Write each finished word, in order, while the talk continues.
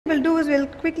we'll do is we'll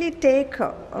quickly take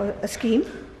a scheme.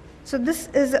 So this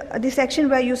is the section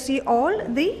where you see all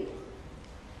the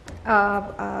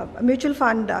mutual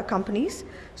fund companies.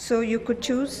 So you could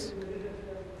choose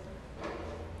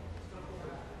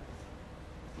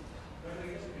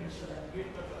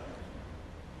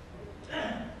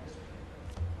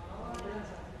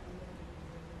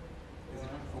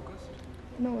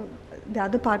no, the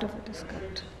other part of it is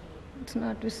cut. It's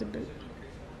not visible.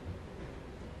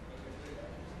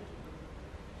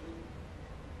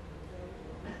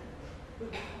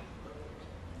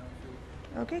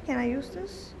 Okay, can I use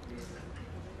this?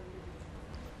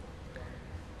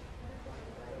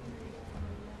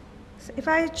 So if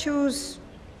I choose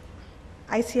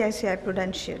ICICI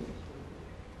Prudential,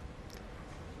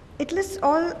 it lists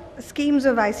all schemes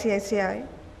of ICICI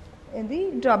in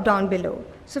the drop down below.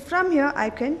 So from here I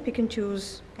can pick and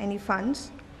choose any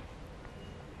funds.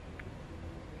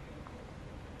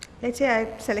 Let's say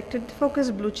I selected Focus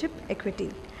Blue Chip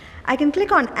Equity. I can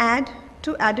click on Add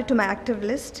to add it to my active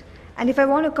list. And if I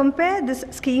want to compare this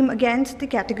scheme against the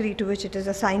category to which it is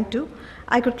assigned to,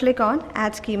 I could click on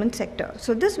Add Scheme and Sector.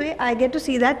 So this way I get to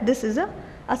see that this is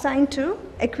assigned to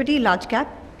equity large cap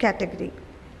category.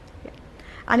 Yeah.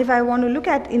 And if I want to look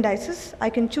at indices, I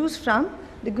can choose from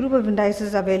the group of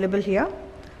indices available here.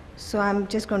 So I'm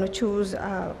just going to choose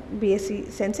BSE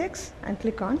Sensex and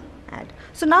click on Add.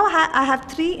 So now I have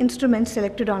 3 instruments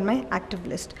selected on my active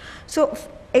list. So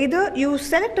either you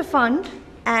select a fund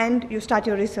and you start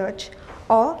your research,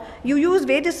 or you use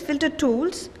various filter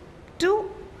tools to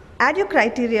add your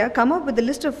criteria, come up with a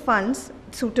list of funds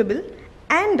suitable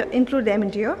and include them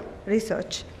into your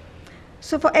research.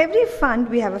 So for every fund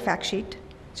we have a fact sheet.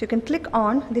 So you can click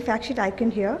on the fact sheet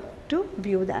icon here to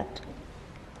view that.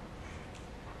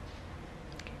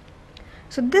 Okay.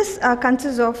 So this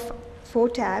consists of 4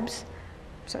 tabs,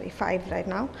 sorry 5 right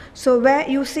now. So where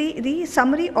you see the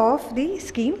summary of the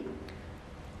scheme,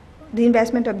 the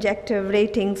investment objective,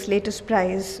 ratings, latest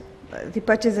price, the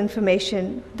purchase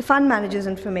information, the fund manager's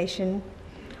information,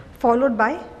 followed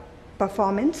by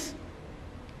performance.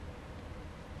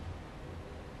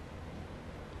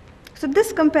 So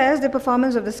this compares the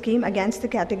performance of the scheme against the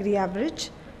category average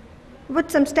with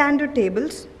some standard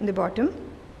tables in the bottom.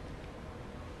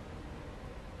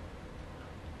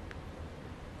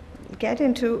 Get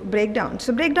into breakdowns.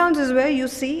 So breakdowns is where you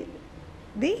see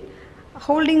the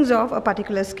holdings of a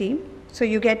particular scheme. So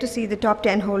you get to see the top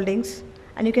 10 holdings,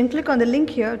 and you can click on the link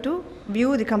here to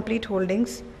view the complete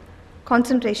holdings,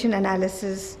 concentration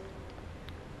analysis,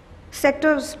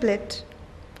 sector split,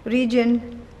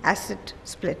 region, asset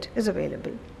split is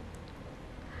available.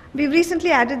 We've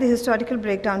recently added the historical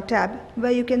breakdown tab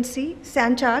where you can see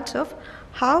sand charts of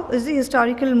how is the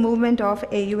historical movement of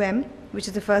AUM, which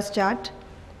is the first chart,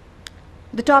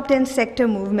 the top 10 sector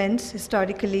movements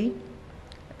historically,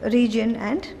 region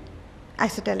and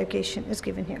asset allocation is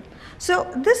given here.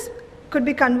 So this could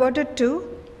be converted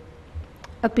to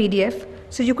a PDF.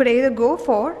 So you could either go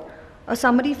for a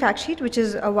summary fact sheet, which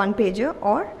is a 1-pager,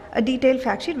 or a detailed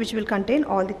fact sheet which will contain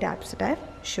all the tabs that I have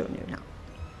shown you now.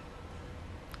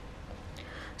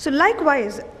 So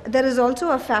likewise, there is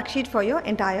also a fact sheet for your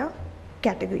entire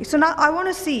category. So now I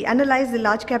want to analyze the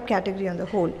large cap category on the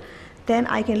whole. Then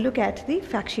I can look at the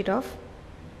fact sheet of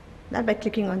that by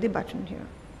clicking on the button here.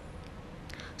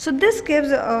 So this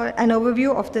gives an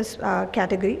overview of this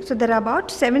category. So there are about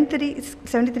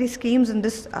 73 schemes in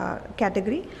this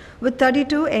category with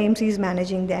 32 AMCs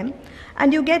managing them.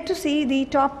 And you get to see the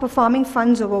top performing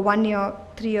funds over 1 year,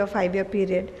 3-year, 5-year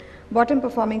period, bottom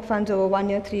performing funds over 1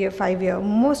 year, 3 year, 5 year,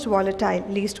 most volatile,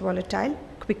 least volatile,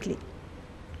 quickly.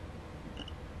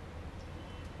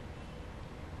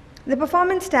 The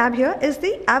performance tab here is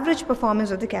the average performance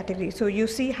of the category. So you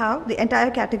see how the entire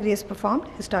category has performed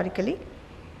historically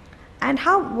and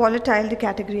how volatile the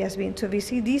category has been. So we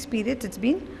see these periods it's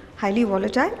been highly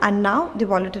volatile, and now the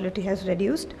volatility has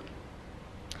reduced,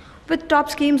 with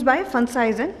top schemes by fund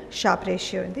size and Sharpe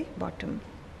ratio in the bottom.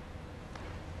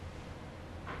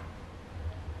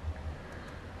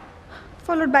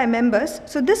 Followed by members.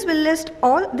 So this will list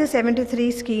all the 73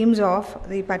 schemes of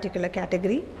the particular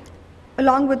category.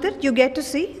 Along with it, you get to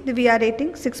see the VR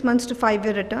rating, 6 months to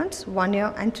 5-year returns, 1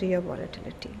 year and 3-year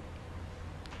volatility.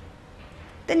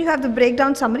 Then you have the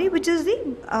breakdown summary, which is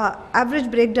the average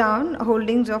breakdown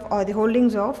holdings of, or the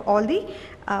holdings of all the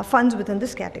funds within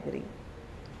this category.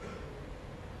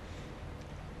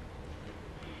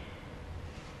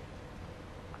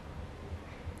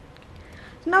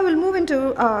 Now we'll move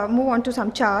on to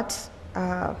some charts.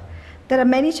 There are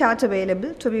many charts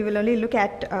available, so we will only look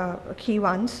at key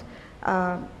ones.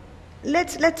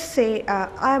 Let's say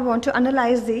I want to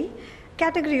analyze the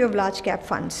category of large cap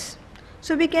funds.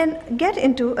 So we can get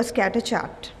into a scatter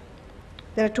chart.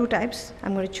 There are two types.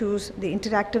 I'm going to choose the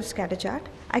interactive scatter chart.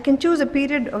 I can choose a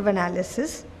period of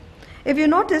analysis. If you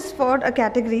notice, for a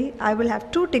category, I will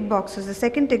have two tick boxes. The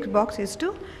second tick box is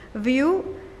to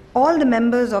view all the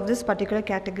members of this particular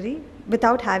category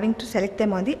without having to select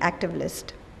them on the active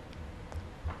list.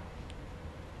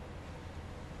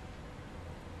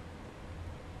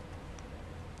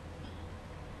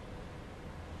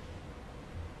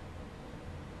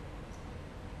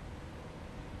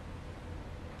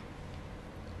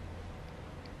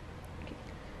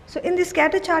 So in the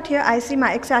scatter chart here, I see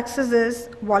my x-axis is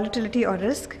volatility or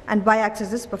risk and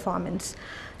y-axis is performance.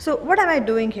 So what am I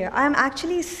doing here? I am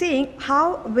actually seeing how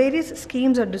various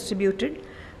schemes are distributed,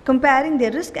 comparing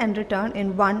their risk and return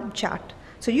in one chart.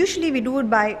 So usually we do it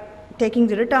by taking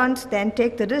the returns, then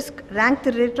take the risk, rank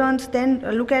the returns, then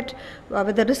look at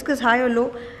whether the risk is high or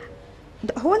low.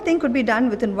 The whole thing could be done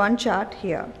within one chart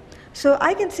here. So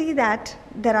I can see that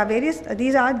there are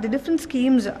these are the different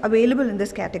schemes available in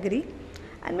this category.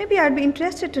 And maybe I'd be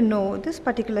interested to know this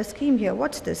particular scheme here.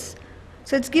 What's this?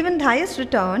 So it's given the highest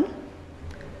return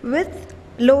with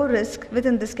low risk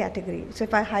within this category. So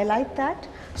if I highlight that,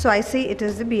 so I see it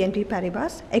is the BNP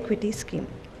Paribas equity scheme.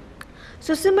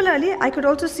 So similarly, I could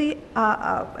also see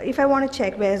if I want to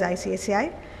check where is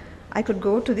ICICI, I could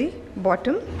go to the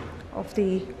bottom of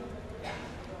the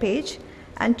page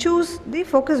and choose the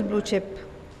focus blue chip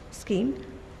scheme.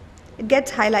 It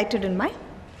gets highlighted in my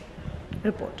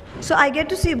report. So I get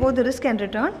to see both the risk and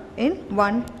return in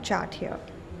one chart here.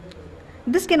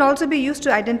 This can also be used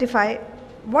to identify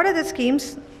what are the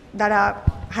schemes that are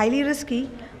highly risky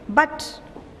but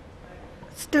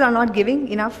still are not giving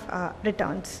enough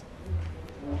returns.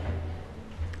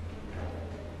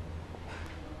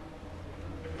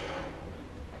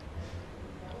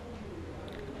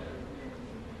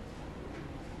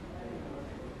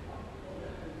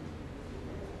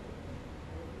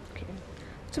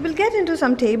 So we'll get into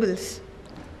some tables.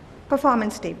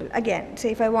 Performance table. Again,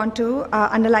 say if I want to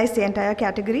analyze the entire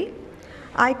category,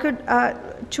 I could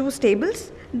choose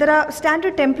tables. There are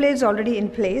standard templates already in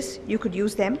place. You could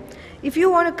use them. If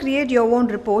you want to create your own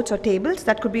reports or tables,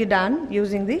 that could be done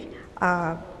using the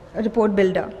report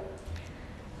builder.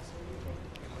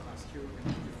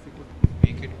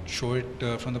 Show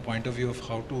it from the point of view of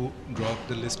how to draw up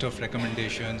the list of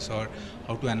recommendations or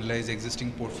how to analyze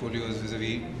existing portfolios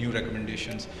vis-a-vis new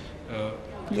recommendations.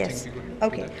 Yes.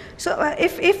 Okay. So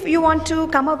if you want to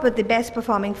come up with the best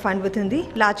performing fund within the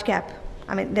large cap,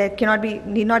 I mean there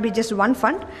need not be just one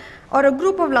fund or a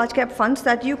group of large cap funds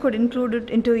that you could include it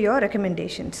into your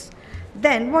recommendations.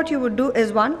 Then what you would do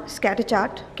is one, scatter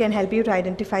chart can help you to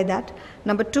identify that.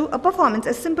 Number two,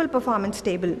 a simple performance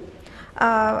table.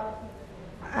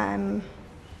 I'm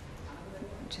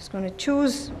just going to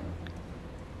choose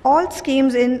all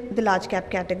schemes in the large cap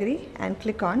category and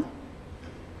click on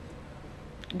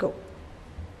go.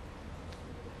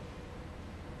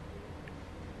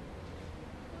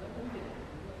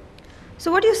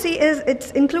 So what you see is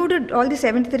it's included all the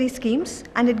 73 schemes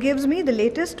and it gives me the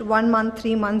latest 1 month,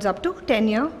 3 months up to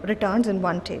 10-year returns in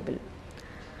one table.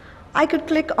 I could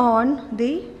click on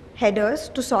the headers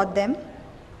to sort them.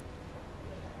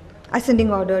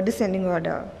 Ascending order, descending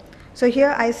order. So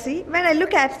here I see, when I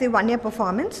look at the 1-year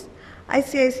performance,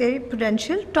 ICICI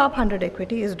Prudential top 100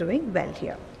 equity is doing well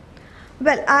here.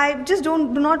 Well, I just do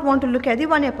not want to look at the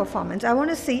 1-year performance. I want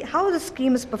to see how the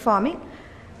scheme is performing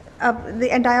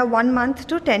the entire 1 month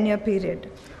to 10-year period,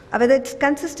 whether it's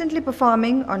consistently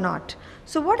performing or not.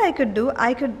 So what I could do,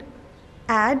 I could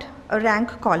add a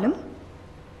rank column.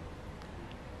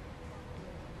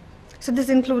 So this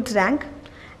includes rank.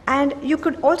 And you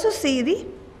could also see the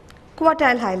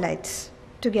quartile highlights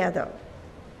together.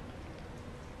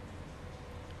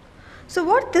 So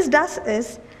what this does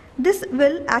is, this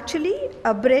will actually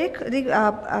break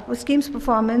the scheme's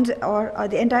performance or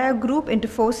the entire group into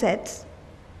 4 sets.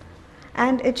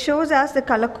 And it shows us the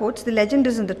color codes. The legend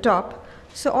is in the top.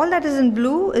 So all that is in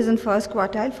blue is in first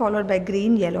quartile, followed by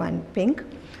green, yellow, and pink.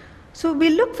 So we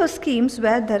look for schemes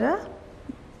where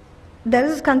there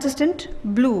is consistent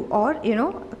blue or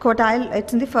quartile,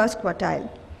 it's in the first quartile.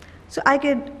 So I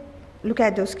could look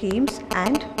at those schemes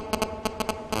and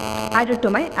add it to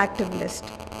my active list.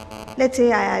 Let's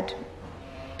say I had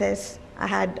this, I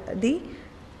had the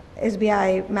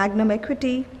SBI Magnum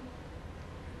Equity,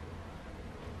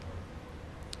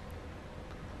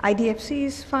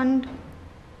 IDFC's fund,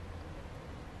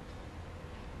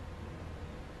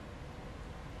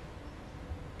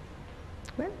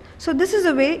 so this is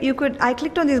a way I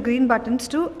clicked on these green buttons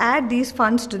to add these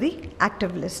funds to the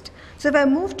active list. So if I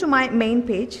move to my main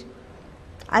page,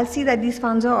 I'll see that these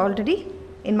funds are already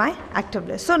in my active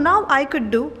list. So now I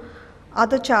could do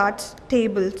other charts,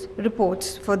 tables,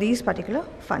 reports for these particular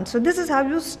funds. So this is how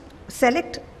you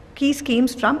select key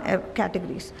schemes from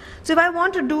categories. So if I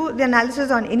want to do the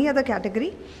analysis on any other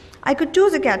category, I could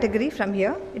choose a category from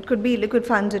here. It could be liquid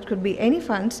funds, it could be any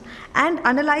funds, and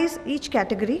analyze each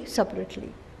category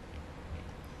separately.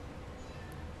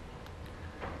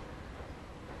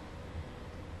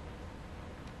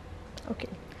 Okay.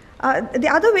 The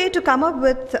other way to come up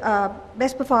with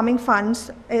best performing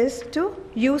funds is to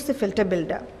use the filter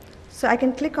builder. So I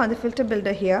can click on the filter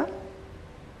builder here.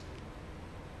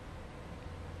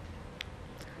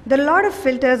 There are a lot of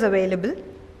filters available.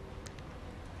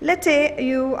 Let's say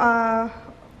you are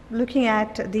looking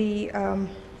at the,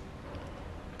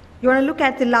 you want to look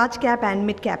at the large cap and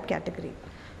mid cap category.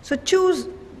 So choose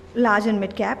large and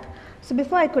mid cap. So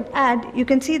before I could add, you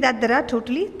can see that there are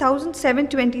totally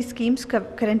 1,720 schemes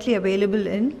currently available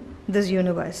in this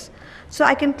universe. So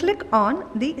I can click on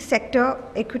the sector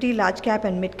equity large cap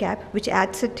and mid cap, which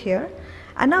adds it here.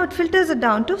 And now it filters it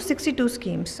down to 62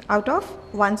 schemes out of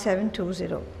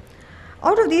 1720.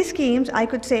 Out of these schemes, I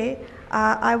could say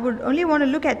I would only want to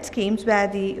look at schemes where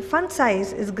the fund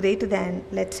size is greater than,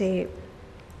 let's say,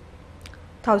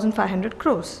 1,500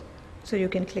 crores. So you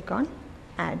can click on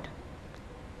add.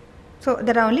 So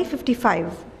there are only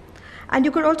 55. And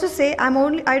you could also say I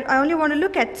only want to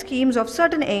look at schemes of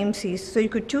certain AMCs. So you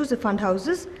could choose the fund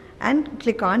houses and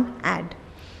click on add.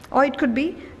 Or it could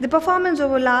be the performance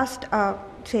over last,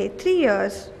 say, 3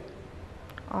 years,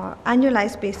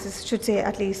 annualized basis should say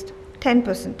at least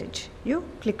 10%. You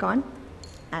click on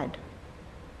add.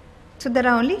 So there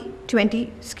are only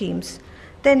 20 schemes.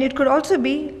 Then it could also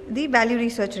be the value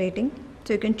research rating.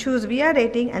 So you can choose VR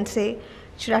rating and say it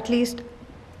should at least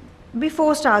be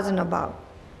 4 stars and above.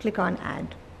 Click on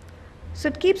add. So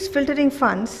it keeps filtering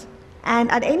funds, and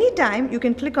at any time you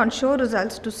can click on show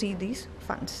results to see these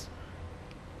funds.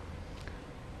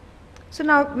 So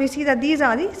now we see that these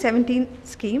are the 17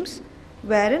 schemes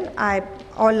wherein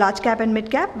all large cap and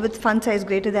mid cap with fund size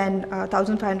greater than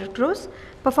 1,500 crores.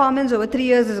 Performance over 3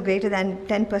 years is greater than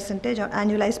 10% on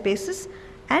annualized basis,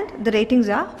 and the ratings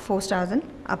are 4 stars and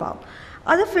above.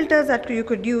 Other filters that you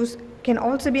could use can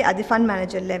also be at the fund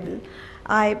manager level.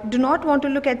 I do not want to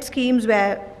look at schemes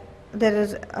where there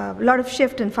is a lot of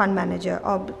shift in fund manager,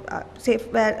 or say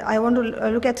where I want to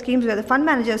look at schemes where the fund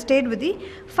manager stayed with the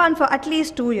fund for at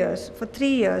least 2 years, for 3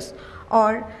 years,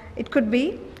 or it could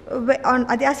be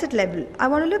at the asset level. I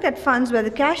want to look at funds where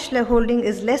the cash holding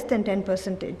is less than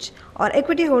 10%, or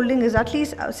equity holding is at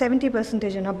least 70%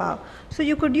 and above. So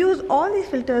you could use all these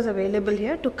filters available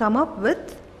here to come up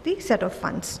with the set of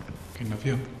funds. Okay,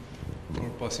 Navya, for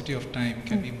paucity of time,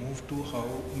 can we move to how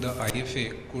the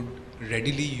IFA could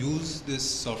readily use this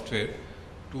software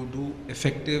to do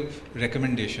effective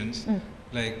recommendations?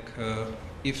 Like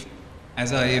if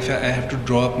as an IFA I have to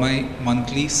draw up my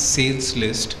monthly sales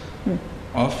list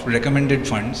of recommended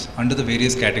funds under the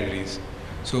various categories.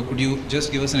 So could you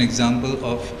just give us an example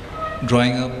of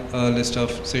drawing up a list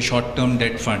of, say, short-term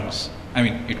debt funds? I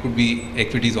mean, it could be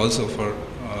equities also for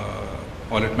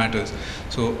all it matters.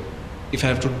 So if I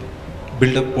have to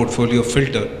build a portfolio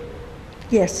filter,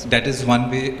 yes, that is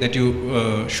one way that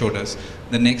you showed us.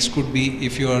 The next could be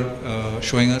if you are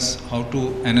showing us how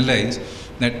to analyze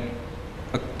that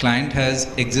a client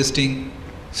has existing,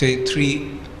 say,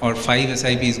 3 or 5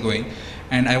 SIPs going,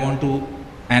 and I want to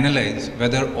analyze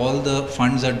whether all the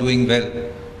funds are doing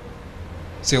well,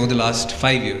 say over the last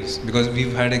 5 years, because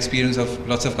we've had experience of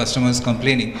lots of customers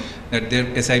complaining that their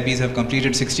SIPs have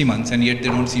completed 60 months and yet they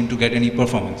don't seem to get any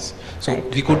performance. So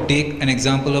we could take an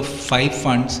example of 5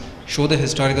 funds, show the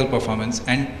historical performance,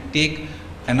 and take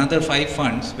another 5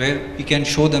 funds where we can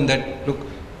show them that, look,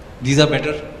 these are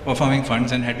better performing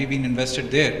funds, and had we been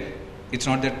invested there, it's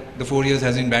not that the 4 years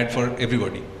has been bad for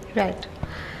everybody. Right.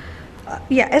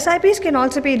 Yeah, SIPs can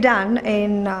also be done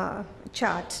in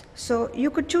charts. So you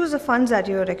could choose the funds that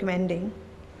you're recommending,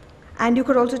 and you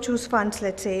could also choose funds,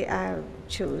 let's say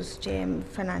choose JM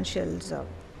Financials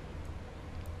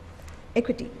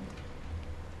equity.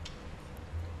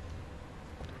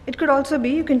 It could also be,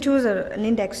 you can choose an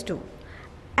index too.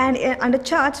 And under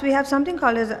charts, we have something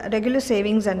called as regular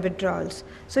savings and withdrawals.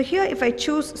 So here, if I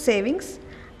choose savings,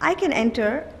 I can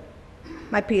enter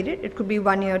my period. It could be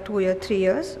 1 year, 2 year, 3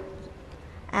 years,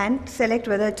 and select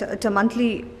whether it's a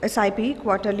monthly SIP,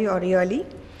 quarterly or yearly,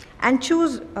 and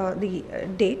choose the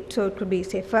date. So it could be,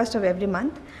 say, 1st of every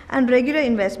month, and regular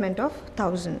investment of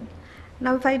 1,000.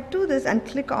 Now if I do this and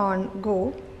click on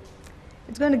go,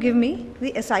 it's going to give me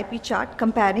the SIP chart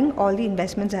comparing all the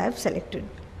investments I have selected.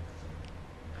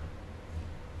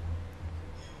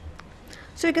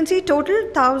 So you can see total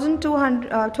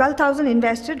 12,000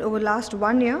 invested over last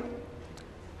 1 year.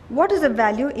 What is the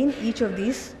value in each of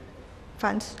these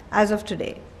funds as of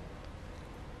today?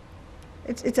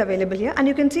 It's available here, and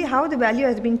you can see how the value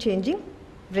has been changing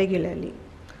regularly.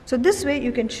 So this way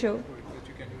you can show. But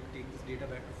you can take this data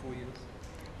back to 4 years.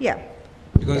 Yeah.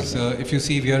 Because if you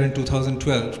see, we are in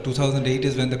 2012. 2008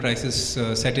 is when the crisis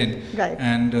set in, Right.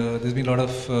 and there's been a lot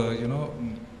of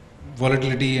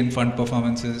volatility in fund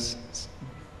performances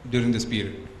during this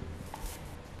period.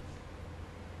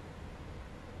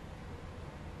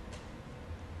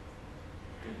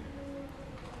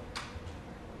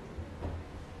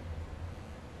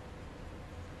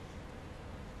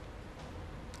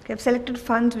 Okay, I've selected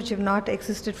funds which have not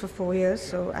existed for 4 years,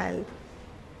 so I'll.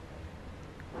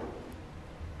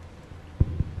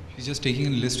 She's just taking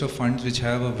a list of funds which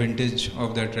have a vintage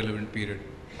of that relevant period.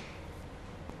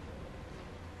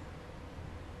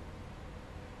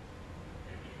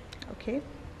 Okay.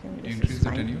 Then this Increase is the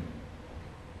fine. tenure.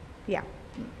 Yeah.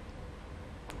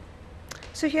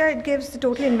 So here it gives the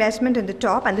total investment in the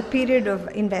top and the period of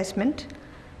investment,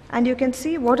 and you can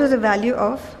see what is the value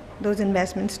of those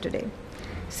investments today.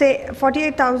 Say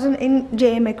 48,000 in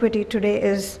JM equity today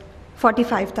is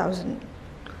 45,000.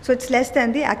 So it's less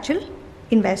than the actual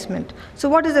investment. So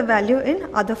what is the value in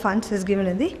other funds is given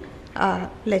in the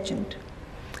legend.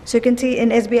 So you can see in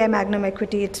SBI Magnum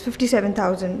equity it's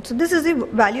 57,000. So this is the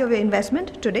value of your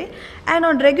investment today, and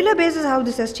on regular basis how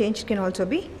this has changed can also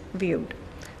be viewed.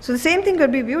 So the same thing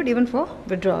could be viewed even for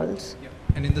withdrawals. Yeah.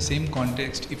 And in the same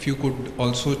context, if you could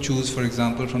also choose, for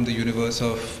example, from the universe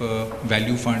of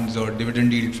value funds or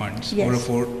dividend yield funds Yes.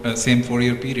 over a same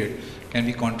 4-year period, can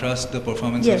we contrast the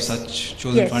performance Yes. of such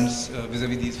chosen Yes. funds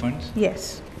vis-a-vis these funds?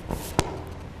 Yes.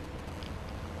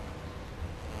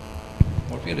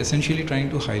 What we are essentially trying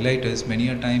to highlight is many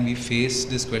a time we face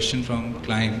this question from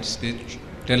clients. They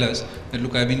tell us that,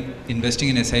 look, I've been investing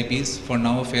in SIPs for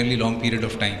now a fairly long period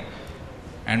of time,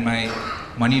 and my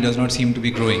money does not seem to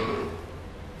be growing.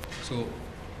 So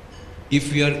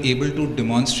if we are able to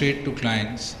demonstrate to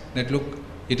clients that, look,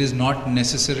 it is not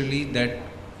necessarily that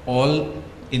all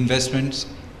investments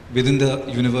within the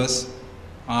universe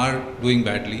are doing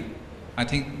badly, I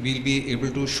think we'll be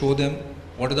able to show them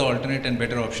what are the alternate and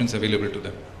better options available to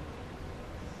them.